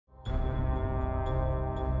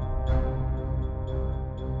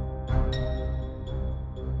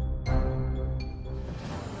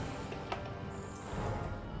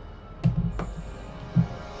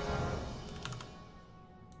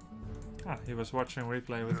Ah, he was watching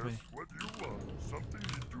replay with me. What do you want? Something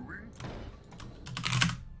you're doing?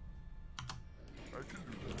 I can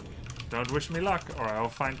do that. Don't wish me luck, or I'll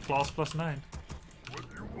find claws +9. What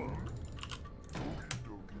do you want? Okie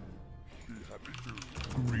dokie. Be happy to.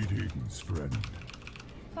 Greetings, friend.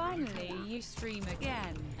 Finally, you stream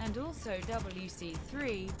again, and also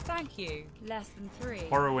WC3. Thank you. Less than 3.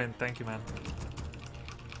 Horrorwind, thank you, man.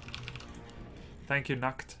 Thank you,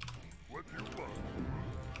 Nakt. What do you want?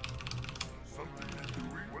 Something you're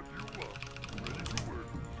doing? What do you want? Ready to work.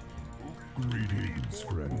 Okie Greetings,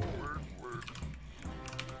 friend. Word.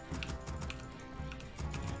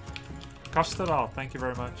 Kasteral, thank you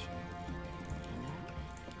very much.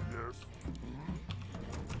 Yes.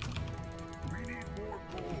 We need more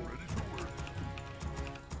coal. Ready to work.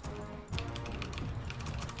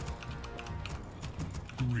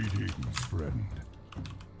 Greetings, friend.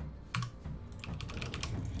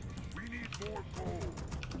 We need more coal.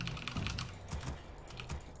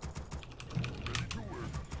 Ready to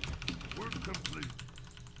work. Work complete.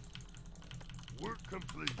 Work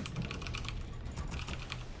complete.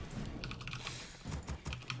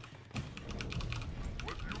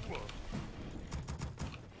 What do you want?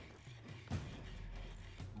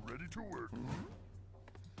 Ready to work.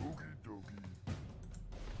 Okie dokie.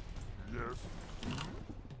 Yes.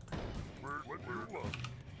 What do you want?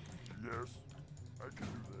 Yes. I can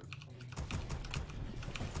do that.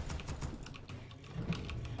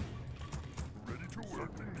 Ready to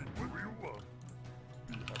work. What do you want?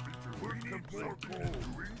 Be happy to work. We need more coal.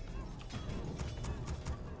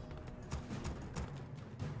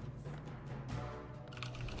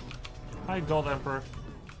 Hi, God Emperor.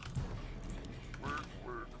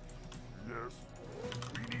 Work. Yes.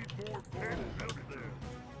 We need more coal. Help it there.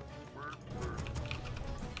 Work.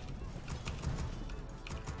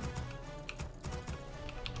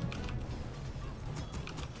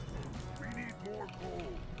 We need more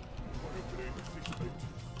coal.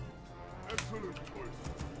 Excellent choice.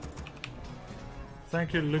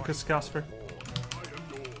 Thank you, Lucas Casper. I am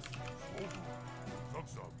yours.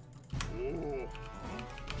 Some. Oh.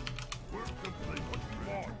 Work complete. What you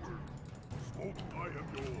want? Smoke. I am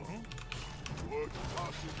yours. Work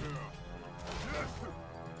possible. Yes.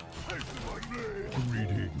 Hasten my blade.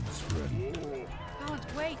 Greetings, friend. Oh. Can't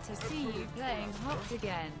wait to see you playing Hopped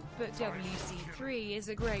again, but WC3 is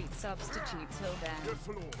a great substitute till then. Yes,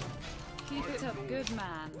 Lord. Keep it up, good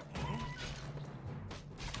man.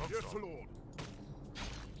 Yes, Lord.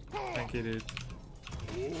 Thank you, dude.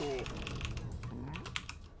 Oh.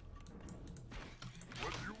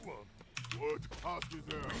 What do you want? What task is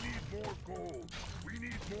there? We need more gold. We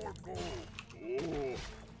need more gold. Oh.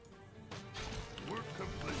 Work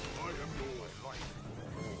complete. I am yours.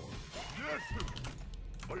 Yes!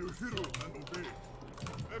 Are you hero and obey?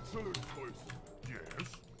 Excellent choice. Yes.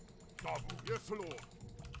 Double. Yes, Lord.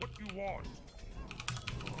 What do you want?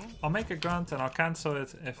 I'll make a grunt and I'll cancel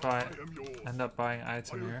it if I am yours. end up buying Are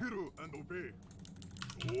item you here. hero and obey?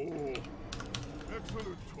 Oh.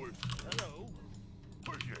 Excellent choice. Hello.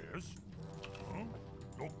 Yes.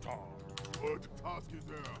 Doctor. What task is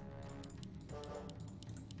there?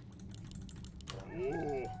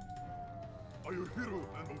 Oh. Are you hero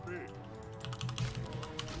and obey?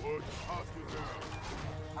 What task is there?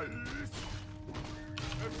 Yes.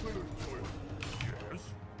 Excellent choice. Yes.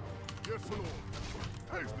 Yes, Lord.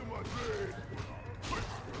 Haste to my blade.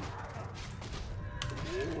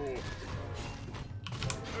 Oh.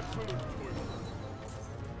 Excellent choice.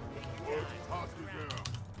 What task is there?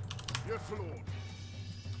 Yes, Lord.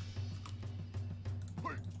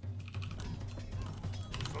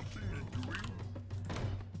 Something you're doing?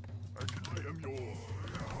 I am yours.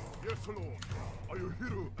 Yes, Lord. Are you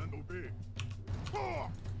hero and obey? Ah!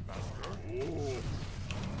 Master? Oh.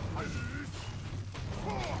 Yes.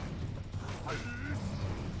 Ah! Yes.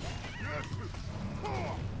 Yes.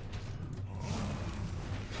 Ah!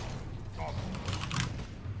 Stop.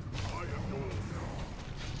 I am yours.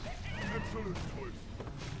 Excellent choice.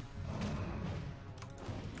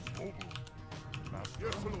 Smoke. Master?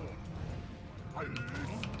 Yes, Lord. Yes.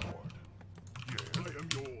 Lord. Yes. I am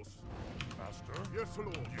yours. Master? Yes,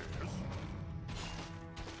 Lord. Yes.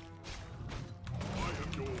 I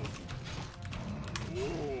am yours.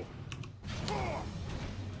 Oh. Ah!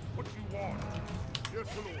 What do you want? Yes,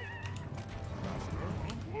 Lord. Master?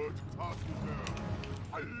 What task is there?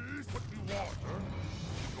 Yes. What do you want, sir?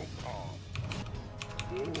 No calm.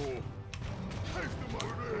 Oh. Haste to my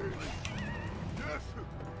raid. Yes.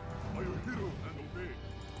 Are you hero and obey?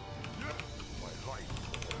 Yes. My life.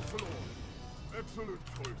 Yes, Lord. Excellent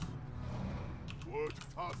choice. What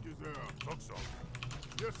task is there? So.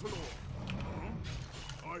 Yes, Lord.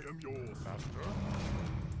 I am yours. Master?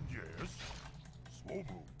 Yes.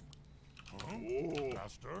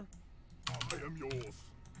 Master, I am yours.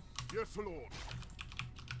 Yes, Lord.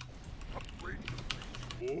 Upgrade.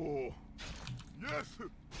 Oh, yes.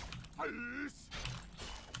 Ice.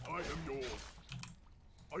 I am yours.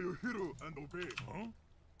 Are you hero and obey? Huh?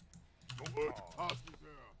 What task is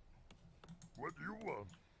there? What do you want?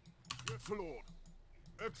 Yes, Lord.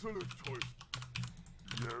 Excellent choice.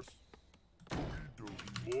 Yes.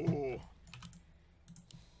 Oh.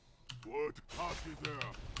 What task is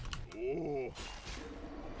there? Oh.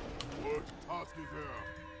 What task is there?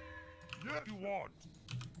 Yes. What do you want?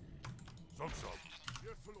 Some.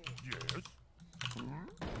 Yes, Lord. Yes.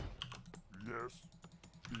 Yes.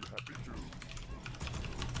 Be happy to.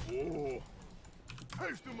 Oh.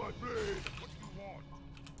 Haste to my blade. What do you want?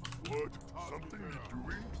 What task something is there?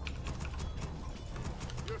 Doing?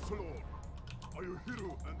 Yes, Lord. Are you hero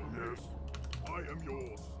and obey? Yes. I am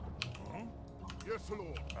yours. Huh? Yes,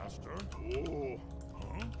 Lord. Master? Oh.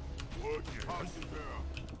 Huh? What task is there?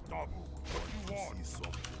 Double. What do you want? See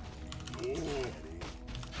something. Oh.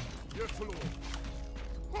 Yes, Lord.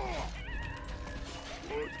 Ah!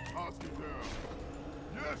 What task is there?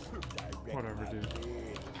 Yes. Whatever, dude.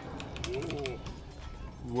 Oh.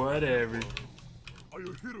 Whatever. Are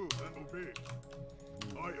you hero and obey?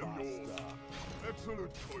 I am yours.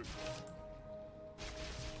 Excellent choice.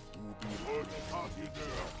 What task is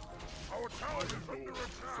there? Our tower is under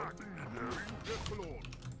attack. Something new? Yes, Lord.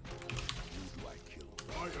 Who do I kill?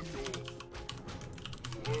 I am yours.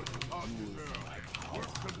 What task is there? What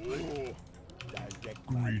complete?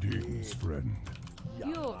 Greetings, friend.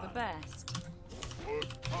 You're the best.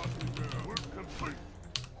 What task is there? Work complete.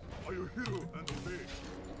 Are you hero and obey?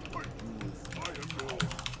 I am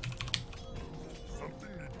yours.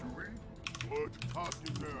 Something need doing? What task is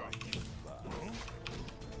there? Huh?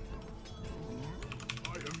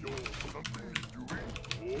 I am yours. Something need doing?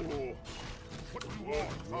 Oh. What do you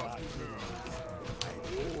want? Task is there?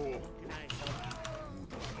 Oh.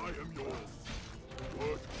 I am yours.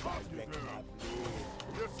 What task is there?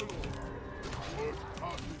 Yes, Lord. What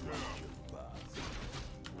task is there?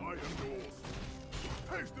 I am yours.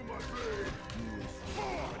 Haste to my blade! Ah!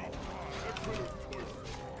 Excellent choice!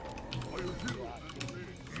 Are you hero and obey?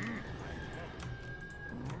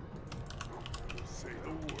 Say the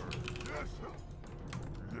word. Yes!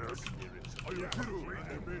 Yes! Are you hero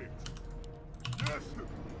and obey? Yes!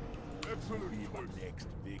 Excellent choice! Next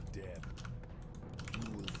victim.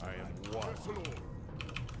 I am one. Yes, Lord.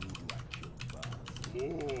 Who do I kill first?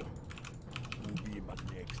 Oh! Who be my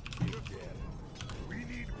next victim? We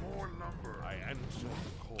need more lumber. I answer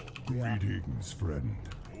the call. Greetings, friend.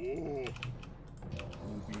 Oh!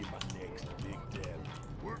 Who be my next victim?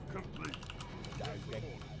 Work complete. Direct.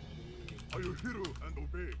 Are you hero and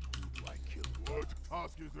obey? Who do I kill? What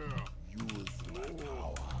task is there? Use my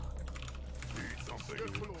power. Need something?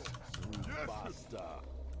 Yes, Lord. Yes. Faster.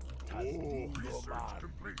 Oh, research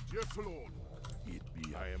complete. Yes, Lord. It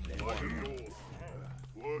be I am yours.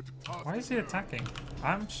 What task Why is he attacking?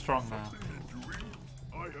 I'm strong now. something you're doing?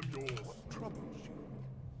 I am yours.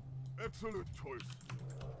 Troubleshoot. Excellent choice.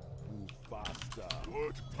 Move faster.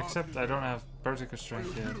 What task Except is I don't there? have vertical Are you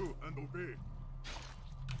strength yet. hero and obey?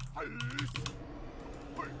 I am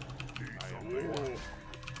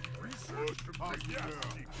research complete. Yes,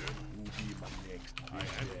 Chieftain. Who be my next I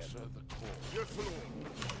answer the call. Yes, Lord.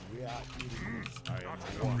 We are enemies. I am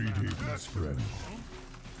Greetings, friend.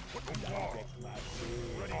 What the war? Direct my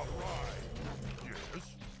blade. Ready to ride. Yes.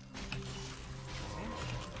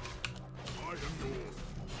 I am yours.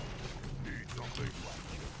 Need something?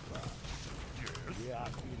 Yes. We are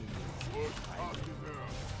enemies. What task is there?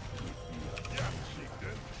 Yes,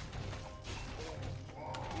 Chieftain.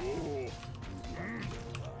 Oh.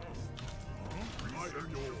 I am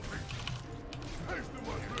yours. Haste to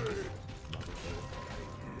my blade.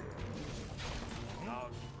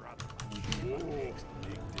 Who be my Oh. next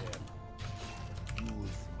victim?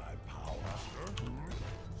 Use my power.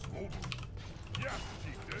 Smoke. Yes,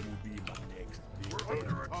 Chieftain. Who be my next We're victim?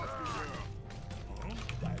 under attack.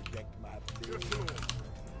 Direct my blade. Yes, Lord.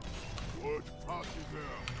 What task is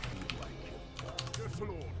there? Who do I kill first? Yes,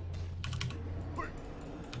 Lord. Wait.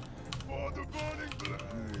 For the burning blade.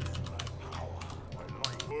 Use my power.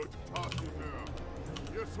 What task is there?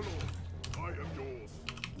 Yes, Lord. I am yours.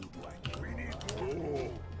 Who do I kill? We need more.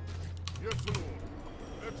 Oh. Yes, Lord.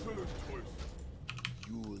 Excellent choice.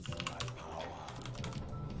 Use my power.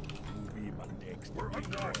 Who be my next We're under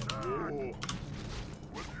victim? attack. Oh.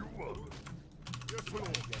 What do you want? Yes,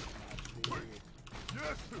 Lord. Wait.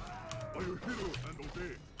 Yes. Are you hero and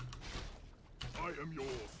obey? I am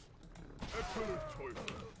yours. Excellent choice.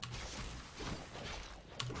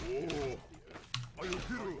 Oh. I Are you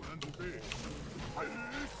hero and obey?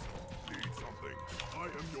 Please? Need something? I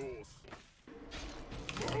am yours.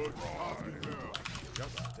 Word task is there.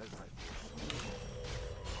 Just as I thought.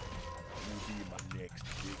 You be my next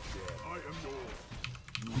big dead. I am yours.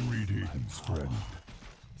 Greetings, friend.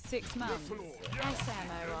 6 months. SMORC.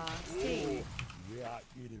 We are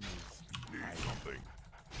enemies. Need something?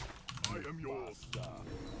 I am yours.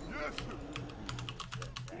 Yes!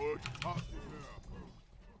 Word task is there.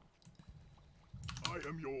 I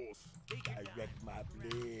am yours. Direct my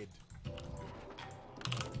blade.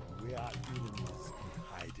 We are enemies in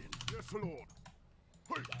hiding. Yes, Lord.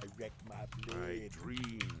 Hey! Direct my blade. I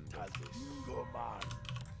dreamed as a single man.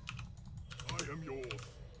 I am yours.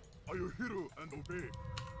 Are you hero and obey?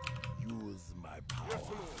 Use my power. Yes,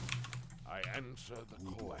 Lord. I answer the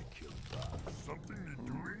call. I kill God. Something need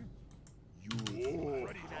doing? Use my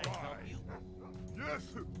Ready to help you. Yes!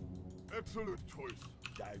 Excellent choice.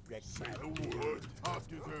 direct Say my the word. Task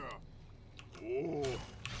is there. Oh.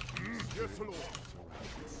 Yes, Lord.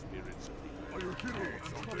 spirits of the Are you hero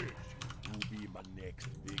and obey? You be my next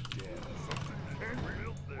big death. Something can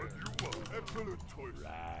build there. What you want? Excellent choice.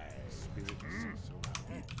 Right, spirits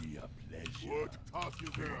surround. It be a pleasure. Word task is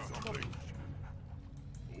there. Something.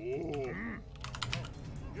 Oh.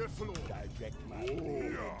 Yes, Lord. Direct my Oh.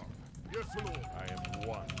 blade. Yes, Lord. I am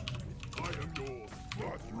one. I am yours.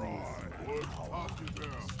 That's right. Word task is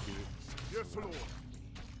there. Yes, Lord.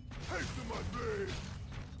 Haste to my blade.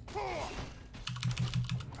 Ah!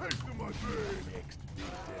 Haste to my blade. Next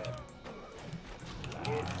big death.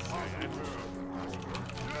 Word task is there.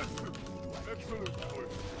 Yes. Excellent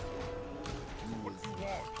choice. What you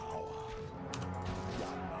want? Power.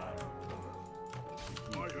 Young man.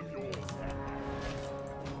 I am yours.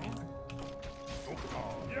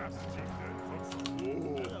 Yes, Chieftain.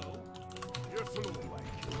 Oh. Yes, Lord.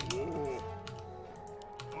 Oh.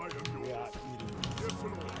 I am We are yours. eating. Yes,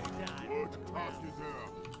 Lord. Word task is there.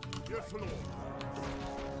 Yes, Lord.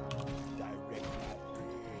 Direct my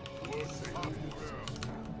blade. Word task is there.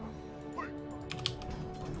 Wait.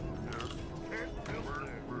 Yes. Can't help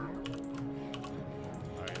it.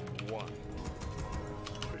 I am one.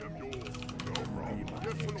 I am yours. No problem.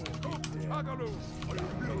 Yes, Lord. Tagaloo. Are you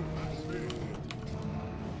hero and obey?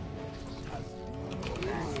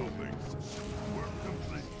 Something. Work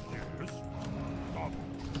complete. Yes. Stop.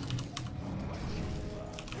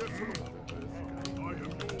 Yes, Lord. I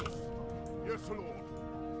am yours. Yes, Lord.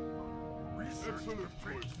 Excellent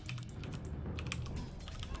choice.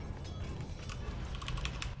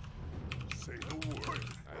 Say the word.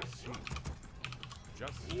 I see.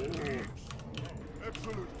 Just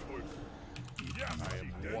Excellent choice. Yes, I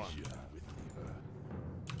am one with the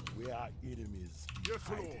earth. We are enemies. Yes,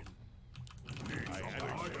 Lord. I I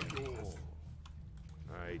am yours.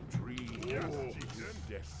 I dream. Yes,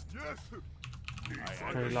 Yes. Yes.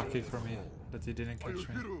 Very lucky for me that he didn't Are you catch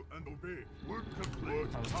me. hero and obey? Work complete.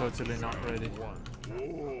 I was totally not ready.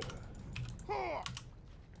 Oh. Ha!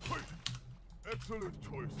 Wait. Excellent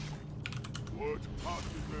choice. Word task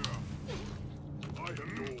is there. I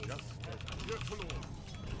am yours. Yes, Lord.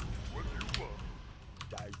 What do you want?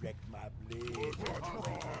 Direct my blade. Word task is Who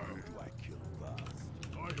there. do I kill first?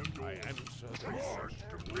 I am yours. answer the Research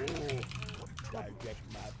complete. Direct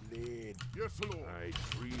my blade. Yes, Lord. I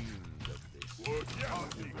dreamed of this. Word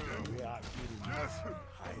task is there. We are enemies. Yes.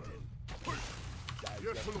 Hiding. Wait. Direct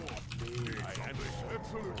Yes, my Lord. blade.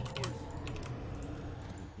 Excellent choice.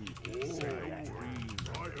 Evil Oh, say I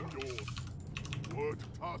I am yours. Word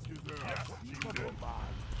task is there. Trouble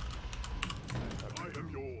man. I am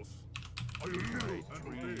yours. Are you hero and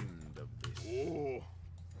obey? Dreamed of this. Oh.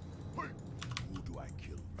 Wait. Who do I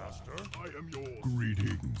kill? Master, I am yours.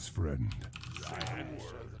 Greetings, friend.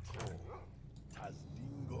 Answer the call.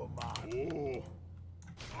 Tazdingo man. Oh.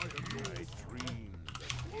 I am yours. Dreamed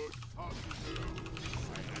of Word task is there.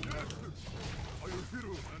 Yes. Are you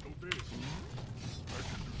hero and obey?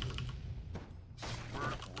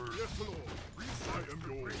 Yes, Lord. I am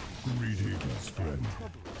yours. Greetings, friend.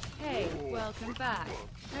 Hey, welcome back.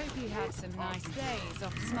 Hope you had some nice days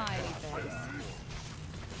off Smiley Face.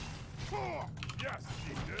 Ah, yes,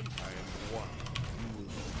 Chieftain. I am one.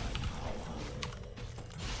 Use my power.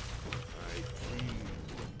 I dream.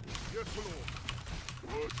 Yes, Lord.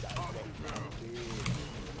 Word task is there.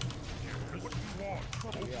 What do you want?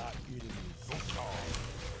 We are enemies.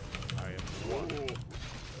 I am one. Oh.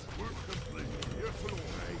 Work complete. Yes,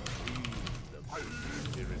 Lord. I dreamed of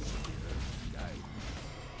spirits of the earth.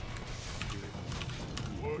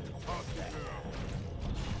 Word task is there.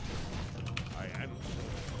 I answer.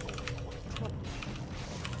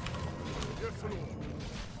 Yes, Lord.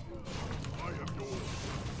 I am yours.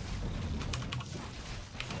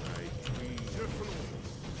 I dream. Yes, Lord.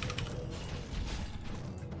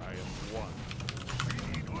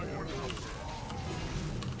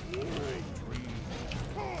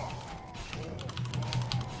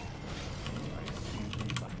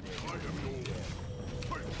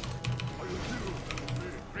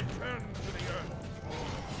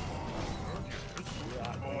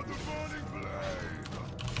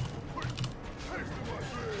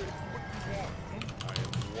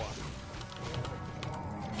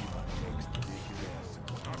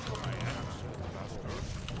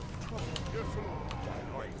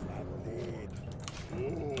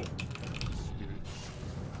 Oh, spirits.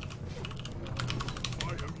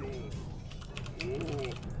 I am yours.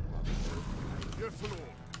 Oh, yes,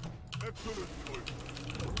 Lord. Excellent choice.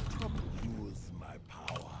 Use my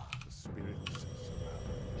power. The spirits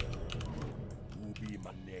surround. Who'll be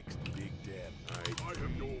my next big damn night? I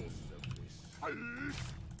am yours. Aye.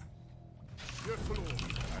 Yes, Lord.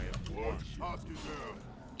 I am What watching. task is there?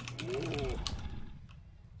 Oh.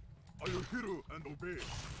 Are you hear and obey?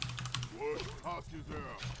 What task is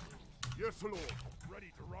there? Yes, Lord.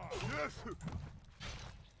 Ready to ride. Yes.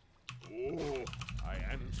 Oh. I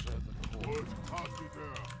answer the call. What task is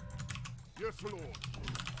there? Yes, Lord.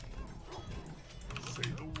 Say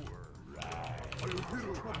the word. Right. Are you hear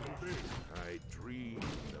and obey? I dreamed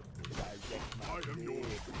of this. Direct my I am blade.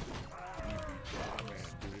 yours.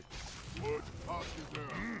 Spirit. What task is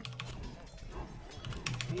there?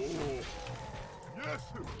 Oh. Yes.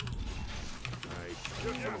 I Yes,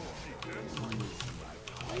 dream. Lord. Yes.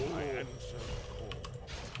 I answer the call.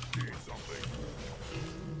 Need something.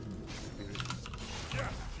 Spirits.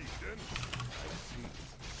 Yes, chieftain. I see.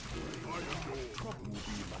 I am yours. Trouble will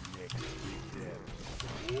be my next big damn.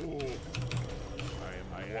 Oh.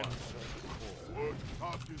 I answer the call. What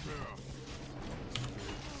task is there?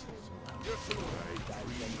 Yes, Lord. I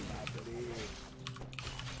dream my blade.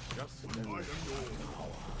 Just I am yours.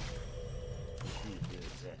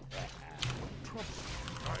 Trouble.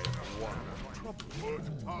 I am one. Trouble. What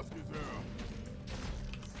task is there?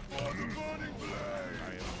 For the burning blade.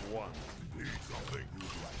 I am one. Need something. You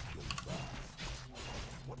like your boss.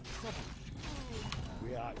 What troubles you?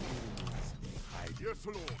 We are enemies. Hide. Yes,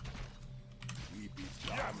 Lord. We be Yes,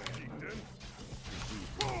 charming. chieftain. We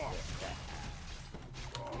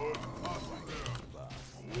What task is there?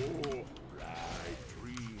 Oh. I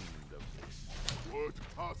dreamed of this. What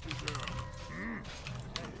task is there?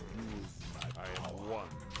 Use my I am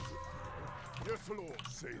one. Yes, Lord.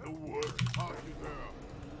 Say the word. Task is there.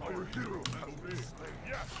 Are you hero and obey?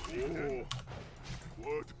 Yes, chieftain. Oh.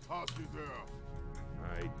 What task is there?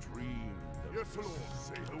 I dreamed of Yes, this. Lord.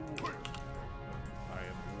 Say the word. I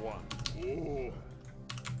am one. Oh.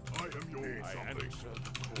 I am yours. I Something. answer.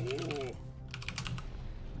 Oh.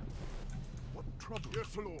 What trouble?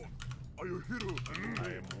 Yes, Lord. Are you hero and I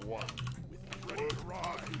obey? am one. Ready to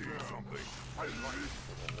ride. Need something. I like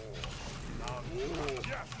for the more. Oh.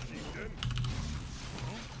 Yes, chieftain.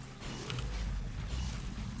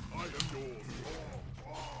 I am yours.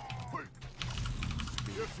 Hey.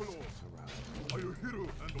 Yes, Lord. Are you hero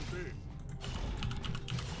and obey?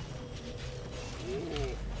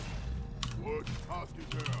 Oh. What task is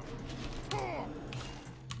there? Ah!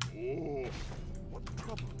 Oh. What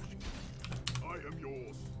troubles you? I am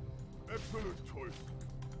yours. Excellent choice.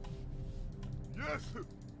 Yes!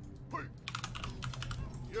 Hey!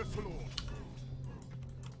 Yes, Lord.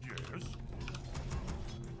 Yes?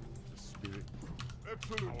 The spirit.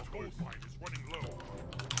 Excellent choice. Our is running low.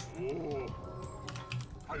 Oh.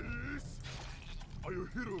 Yes! Are you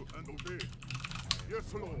hero and obey?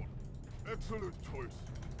 Yes, Lord. Excellent choice.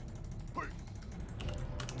 Hey!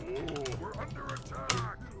 Oh. We're under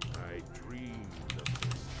attack! I dreamed of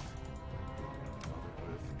this.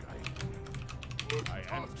 Mother Earth guide me. What I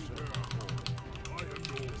task is answer. there? I am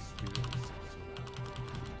yours. Spirits surround.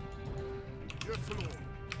 Yes, Lord.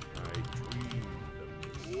 I dreamed of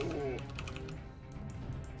this. Oh.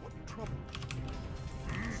 What troubles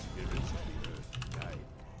you? Spirits of the earth guide me.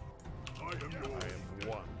 I am yours. I am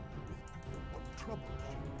one. What troubles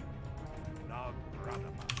you? Now,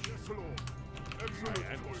 brother, Yes, Lord. I Excellent choice.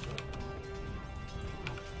 answer.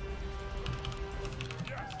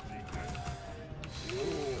 Yes, chieftain.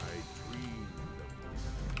 I dreamed of this.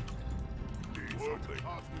 Need something.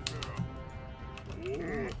 Task is there.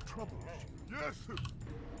 What troubles you? Yes!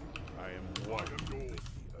 I am I one. am yours.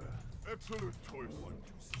 Excellent choice.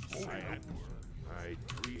 I answer. I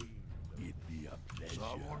dream. It'd be a pleasure.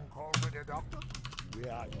 Someone call me the doctor? We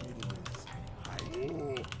are enemies.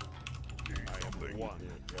 Oh. Need I am something. one.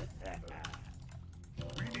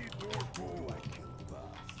 We need more gold. I kill the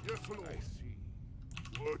boss. Yes, I Lord. see.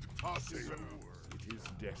 What task Say is the there? word. It is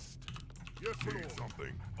destined. Yes, Lord.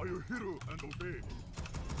 Something. Are you hero and obey?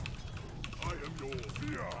 I am yours.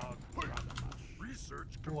 Yeah. Hey.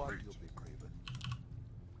 Research What complete. you'll be craven.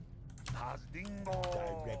 Dingo.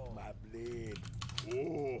 Direct my blade.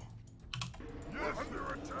 Oh. Yes. Under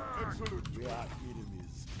attack. Excellent. We are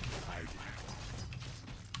enemies. Hide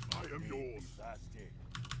I am yours. Thirsty.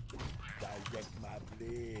 Direct my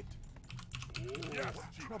blade. Oh. Yes,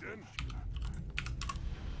 chieftain.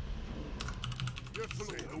 Yes,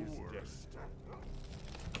 Lord. Say the word. Destined.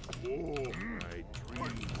 Oh. I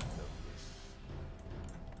dreamed of this.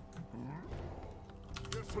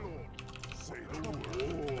 Yes, Lord. Say the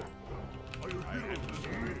word. Are you here?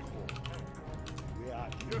 We are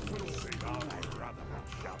Yes, Lord. Say the I'd word. rather not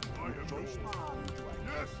shout. I am Join yours. me.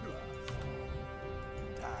 Yes, Lord.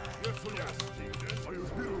 Time. Yes, Lord. Yes, are you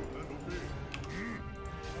here? And obey.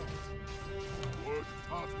 What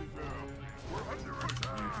task is there? We're under You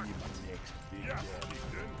attack. be my next big Yes, dad.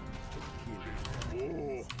 Chieftain. Kill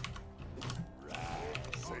it. Oh,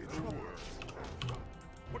 Right. say the word.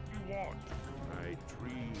 What do you want? My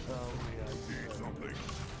dream. See something?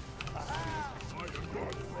 I am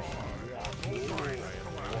God Pride. Oh, mine, I am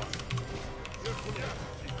one. Yes, Lord. Yes,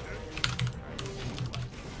 Chieftain.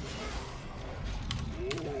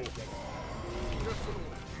 Oh, yes, Lord.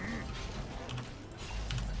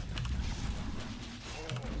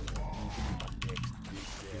 Next big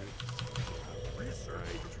dad.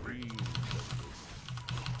 Research the Dream.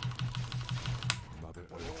 Mother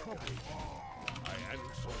of trouble. I am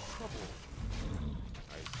so troubled.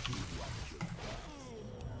 I see what you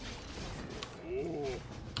Oh,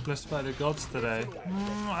 Blessed by the gods today.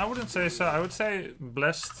 I wouldn't say so. I would say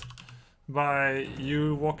blessed by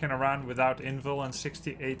you walking around without invul and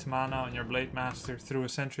 68 mana on your Blade Master through a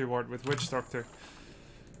Sentry Ward with Witch Doctor.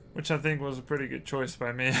 Which I think was a pretty good choice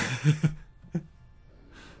by me.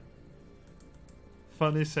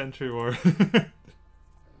 Funny Sentry Ward.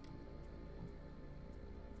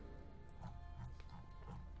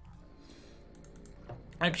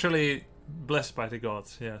 Actually, blessed by the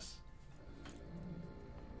gods, yes.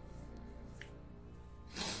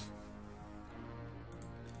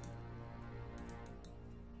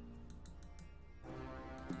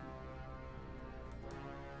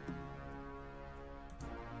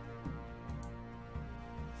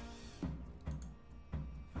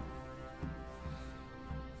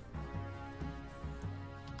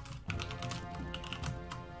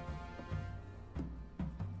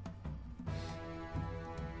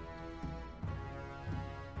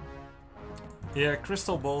 Yeah,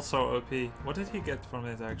 Crystal Ball so OP. What did he get from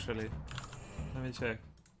it actually? Let me check.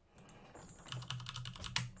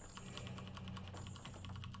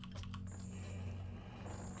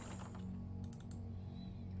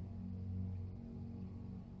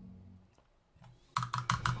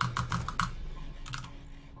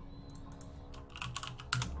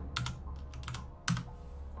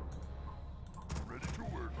 ready to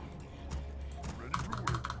work. Ready to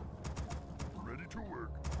work. Ready to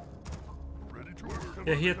work. Ready to work.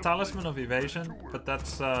 Yeah, he had Talisman of Evasion, but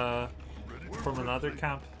that's from another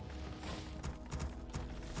camp.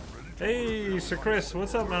 Hey, Sir Chris,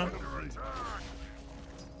 what's up, man?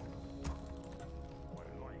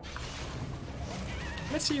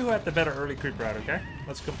 Let's see who had the better early creep route, okay?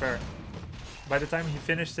 Let's compare. By the time he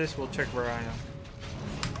finished this, we'll check where I am.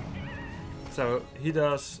 So, he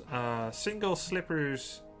does single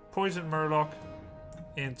Slippers Poison Murloc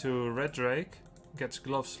into Red Drake. Gets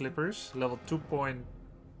Glove Slippers, level 2.2.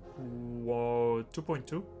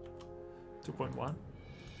 2.1.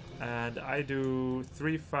 And I do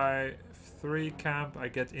 3-5-3 camp. I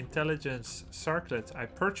get Intelligence Circlet. I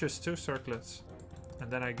purchase 2 Circlets.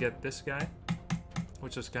 And then I get this guy,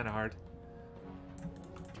 which was kind of hard.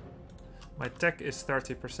 My tech is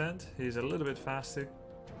 30%. He's a little bit faster.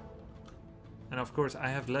 And of course I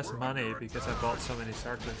have less money because I bought so many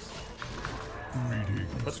Circlets.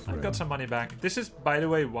 But I've got some money back. This is, by the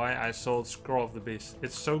way, why I sold Scroll of the Beast.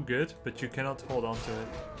 It's so good, but you cannot hold on to it.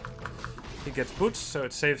 He gets boots, so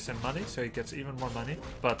it saves him money, so he gets even more money.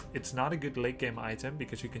 But it's not a good late game item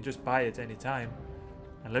because you can just buy it anytime.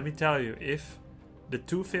 And let me tell you, if the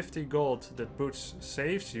 250 gold that boots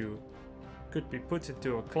saves you could be put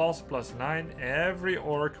into a class +9, every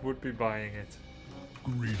orc would be buying it.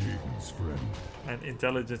 Greetings, friend. And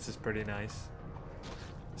intelligence is pretty nice.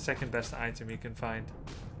 Second best item you can find.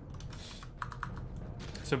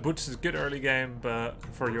 So boots is good early game, but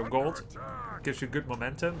for your gold, gives you good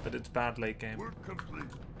momentum, but it's bad late game. Work complete.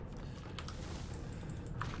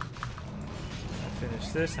 I finish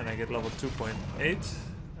this and I get level 2.8,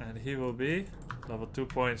 and he will be level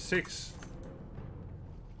 2.6.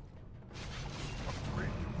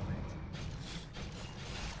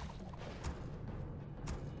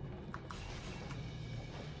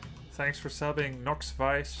 Thanks for subbing Nox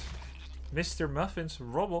Vice, Mr. Muffins,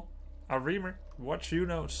 Robble, Arimer, Watch You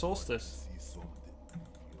Know, Solstice. See something.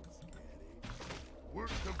 Work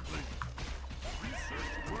complete.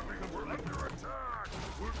 Research work complete. We're under attack.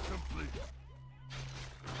 Work complete.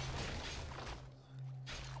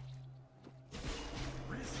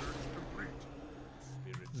 Research complete.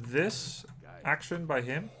 This action by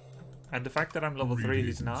him, and the fact that I'm level 3,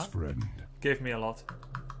 he's not, Friend. gave me a lot.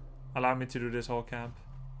 Allow me to do this whole camp.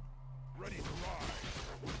 Ready to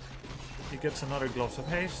ride. He gets another Gloves of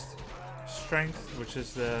Haste, strength, which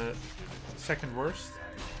is the second worst.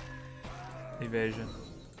 Evasion.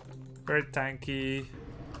 Very tanky,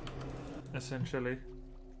 essentially.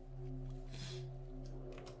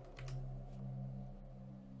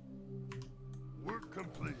 Work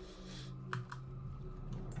complete.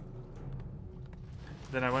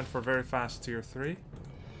 Then I went for very fast tier 3,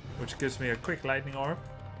 which gives me a quick lightning orb.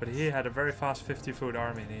 But he had a very fast 50-foot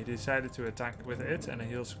army and he decided to attack with it and a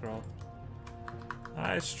heal scroll.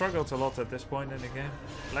 I struggled a lot at this point in the game.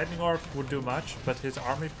 Lightning orb would do much, but his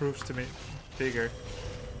army proves to me bigger.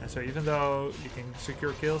 And so even though you can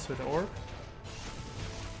secure kills with the orb,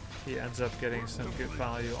 he ends up getting some good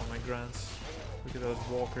value on my grunts. Look at those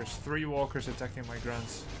walkers. 3 walkers attacking my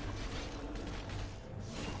grunts.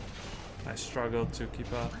 I struggled to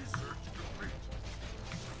keep up.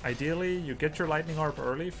 Ideally, you get your lightning orb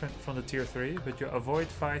early from the tier 3, but you avoid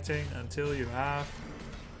fighting until you have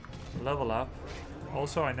level up.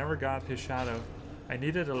 Also, I never got his shadow. I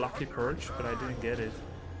needed a lucky purge, but I didn't get it.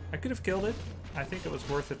 I could have killed it. I think it was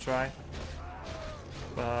worth a try.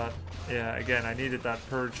 But yeah, again, I needed that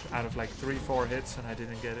purge out of like 3-4 hits and I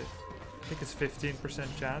didn't get it. I think it's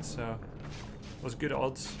 15% chance, so it was good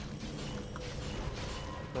odds.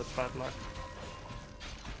 But bad luck.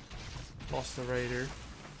 Lost the raider.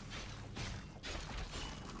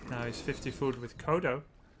 Now he's 50 food with Kodo.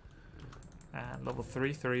 And level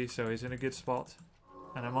 3-3, so he's in a good spot.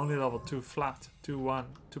 And I'm only level 2 flat. 2.1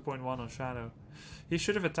 on Shadow. He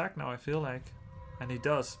should have attacked now, I feel like. And he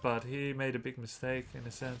does, but he made a big mistake in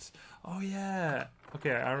a sense. Oh yeah!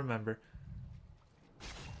 Okay, I remember.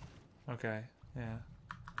 Okay, yeah.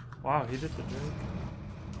 Wow, he did the Drake.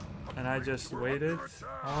 And I just waited.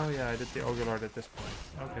 Oh yeah, I did the Ogre at this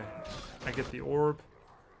point. Okay. I get the orb.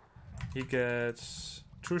 He gets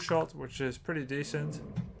True Shot, which is pretty decent.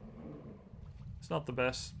 It's not the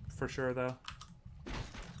best, for sure, though.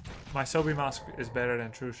 My Sobi Mask is better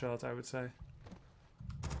than True Shot, I would say.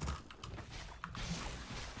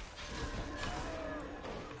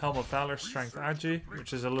 Helm of Valor, Strength Agi,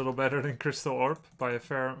 which is a little better than Crystal Orb by a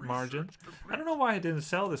fair margin. I don't know why I didn't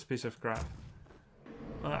sell this piece of crap.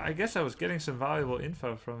 I guess I was getting some valuable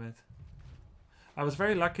info from it. I was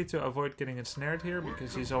very lucky to avoid getting ensnared here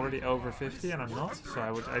because he's already over 50 and I'm not, so I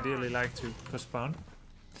would ideally like to postpone.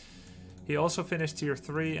 He also finished tier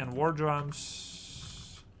 3 and War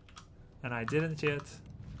Drums, and I didn't yet.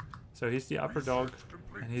 So he's the upper dog,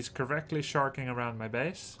 and he's correctly sharking around my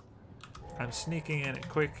base. I'm sneaking in a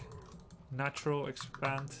quick natural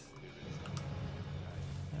expand.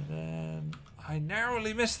 And then I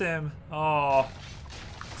narrowly missed him. Oh,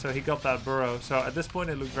 so he got that burrow. So at this point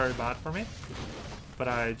it looked very bad for me. But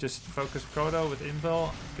I just focused Kodo with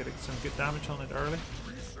Invul, getting some good damage on it early.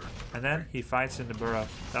 And then he fights in the burrow.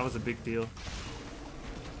 That was a big deal.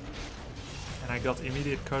 And I got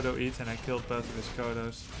immediate Kodo eat and I killed both of his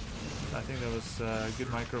Kodos. I think that was a good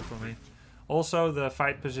micro for me. Also, the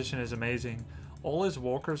fight position is amazing. All his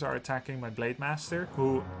walkers are attacking my Blade Master,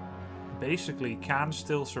 who basically can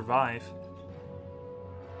still survive.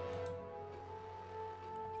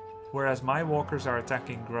 Whereas my walkers are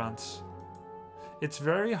attacking grunts. It's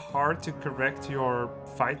very hard to correct your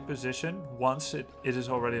fight position once it is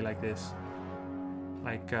already like this.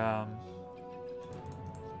 Like, I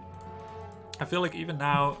feel like even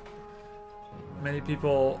now, many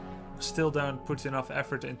people still don't put enough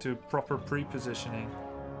effort into proper pre-positioning.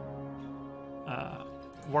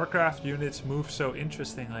 Warcraft units move so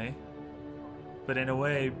interestingly, but in a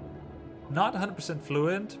way, not 100%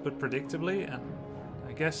 fluent, but predictably, and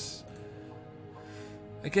I guess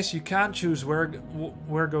you can't choose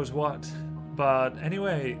where goes what. But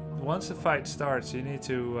anyway, once the fight starts, you need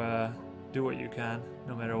to do what you can,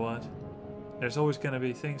 no matter what. There's always going to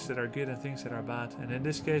be things that are good and things that are bad. And in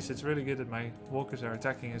this case, it's really good that my walkers are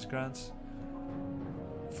attacking his grunts.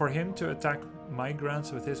 For him to attack my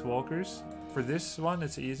grunts with his walkers, for this one,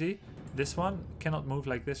 it's easy. This one cannot move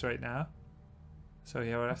like this right now. So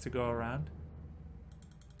yeah, I would have to go around.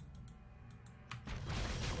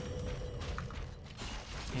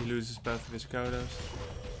 He loses both of his Kodos.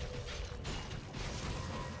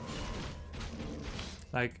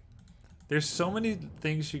 Like, there's so many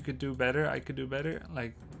things you could do better. I could do better,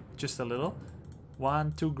 like just a little.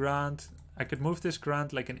 1, 2 grunt. I could move this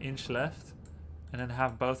grunt like an inch left and then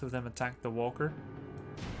have both of them attack the walker.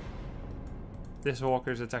 This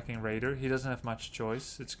walker is attacking Raider. He doesn't have much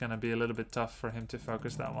choice. It's gonna be a little bit tough for him to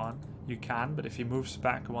focus that one. You can, but if he moves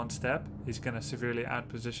back 1 step, he's gonna severely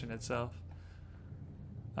outposition itself.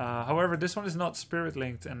 However, this one is not spirit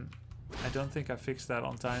linked and I don't think I fixed that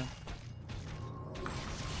on time.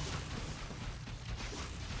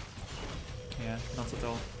 Yeah, not at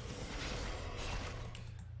all.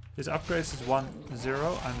 His upgrades is 1-0,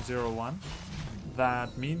 I'm 0-1.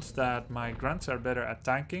 That means that my grunts are better at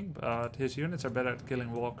tanking, but his units are better at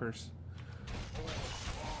killing walkers.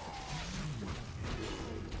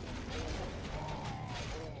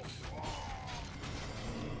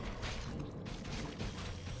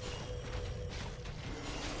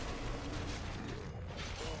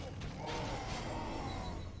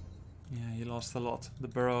 Yeah, he lost a lot. The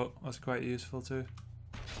burrow was quite useful too.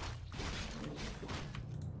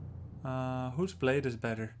 Whose blade is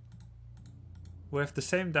better? We have the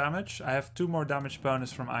same damage. I have 2 more damage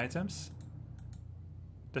bonus from items.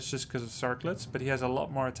 That's just because of circlets, but he has a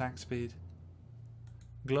lot more attack speed.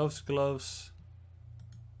 Gloves.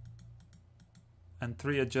 And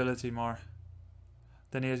 3 agility more.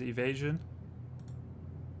 Then he has evasion.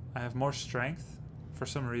 I have more strength for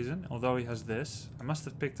some reason, although he has this. I must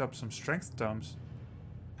have picked up some strength tomes.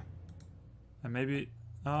 And maybe...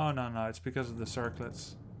 Oh, no, it's because of the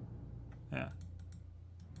circlets. Yeah.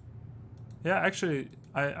 Yeah, actually,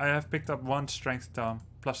 I have picked up 1 strength tome,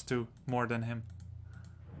 plus 2, more than him.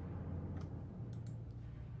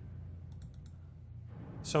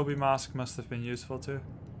 Sobi Mask must have been useful too.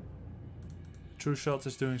 True Shot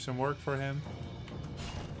is doing some work for him.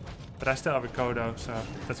 But I still have a Kodo, so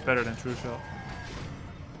that's better than True Shot.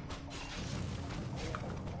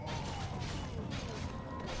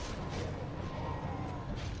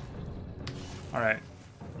 Alright.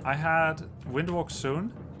 I had Windwalk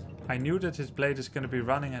soon. I knew that his blade is going to be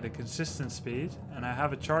running at a consistent speed, and I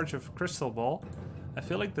have a charge of Crystal Ball. I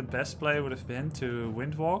feel like the best play would have been to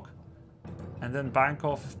Windwalk, and then bank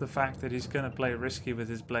off the fact that he's going to play risky with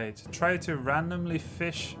his blade. Try to randomly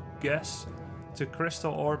fish guess to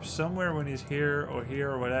Crystal Orb somewhere when he's here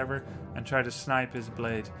or whatever, and try to snipe his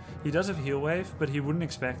blade. He does have Heal Wave, but he wouldn't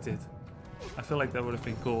expect it. I feel like that would have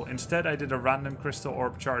been cool. Instead, I did a random Crystal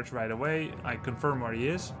Orb charge right away. I confirm where he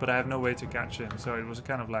is, but I have no way to catch him. So it was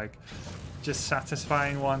kind of like just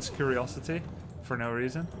satisfying one's curiosity for no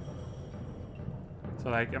reason. So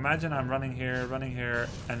like, imagine I'm running here,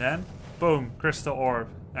 and then, boom, Crystal Orb.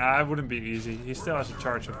 It wouldn't be easy. He still has a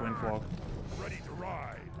charge of Windwalk. Ready to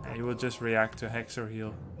ride. He will just react to Hex or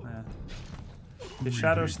Heal. Yeah. His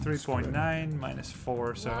shadow's 3.9, minus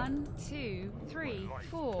 4, so... 1, 2, 3,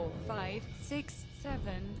 4, 5, 6, 7,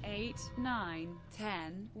 8, 9,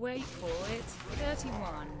 10. Wait for it.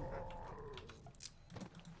 31.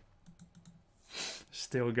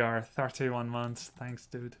 Stilgar, 31 months. Thanks,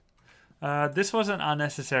 dude. This was an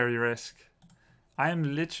unnecessary risk. I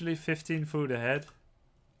am literally 15 food ahead.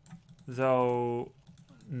 Though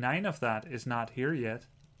 9 of that is not here yet.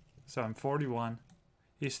 So I'm 41.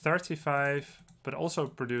 He's 35, but also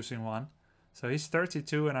producing 1. So he's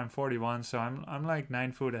 32 and I'm 41, so I'm like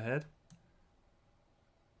 9 food ahead.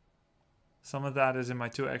 Some of that is in my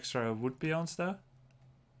 2 extra wood peons though.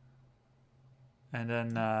 And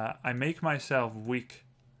then I make myself weak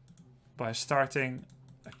by starting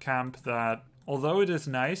a camp that, although it is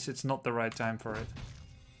nice, it's not the right time for it.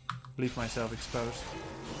 Leave myself exposed.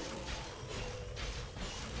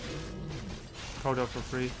 Kodo for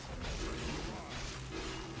free.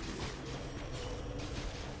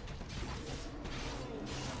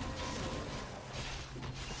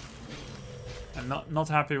 I'm not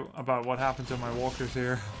happy about what happened to my walkers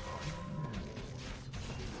here.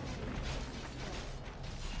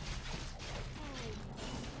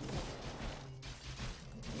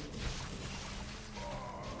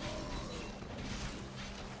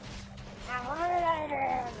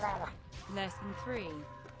 Less than 3.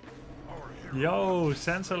 Yo,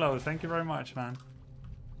 Sensolo, thank you very much, man.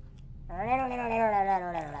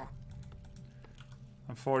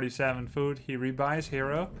 I'm 47 food. He rebuys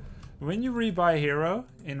hero. When you rebuy hero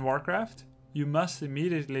in Warcraft, you must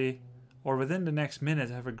immediately, or within the next minute,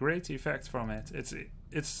 have a great effect from it.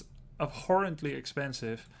 It's abhorrently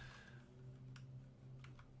expensive.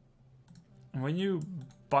 And when you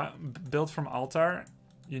build from altar,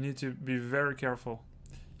 you need to be very careful.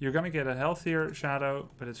 You're gonna get a healthier shadow,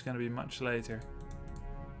 but it's gonna be much later.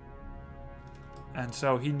 And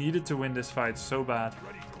so he needed to win this fight so bad.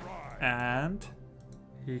 And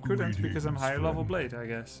he couldn't because I'm higher level blade, I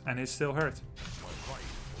guess. And he's still hurt.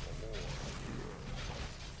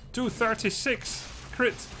 236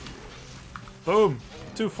 crit. Boom.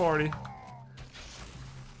 240.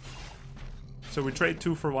 So we trade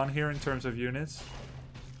 2 for 1 here in terms of units.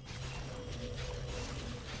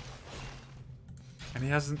 And he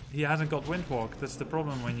hasn't got Windwalk. That's the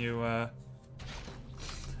problem when you I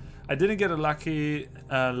didn't get a lucky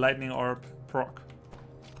lightning orb proc.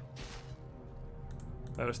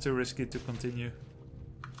 That was too risky to continue.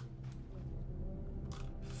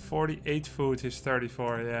 48 food, he's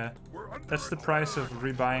 34, yeah. That's the price of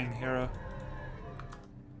rebuying hero.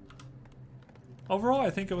 Overall, I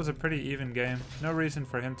think it was a pretty even game. No reason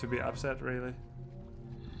for him to be upset, really.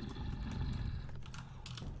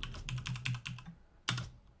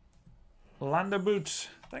 Lando Boots,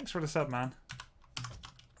 thanks for the sub, man.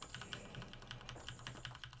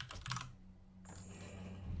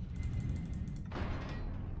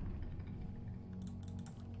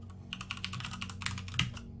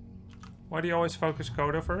 Why do you always focus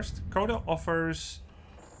Kodo first? Kodo offers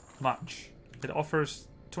much. It offers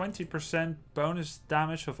 20% bonus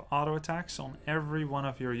damage of auto attacks on every one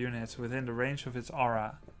of your units within the range of its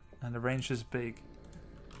aura. And the range is big.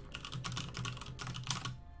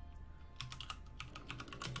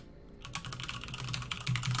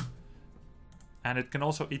 And it can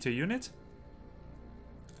also eat a unit.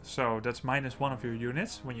 So that's -1 of your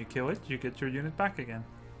units. When you kill it, you get your unit back again.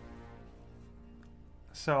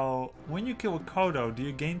 So when you kill a Kodo, do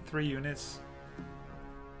you gain 3 units?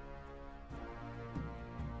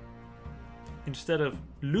 Instead of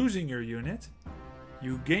losing your unit,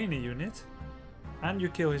 you gain a unit and you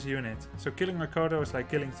kill his unit. So killing a Kodo is like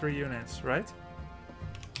killing 3 units, right?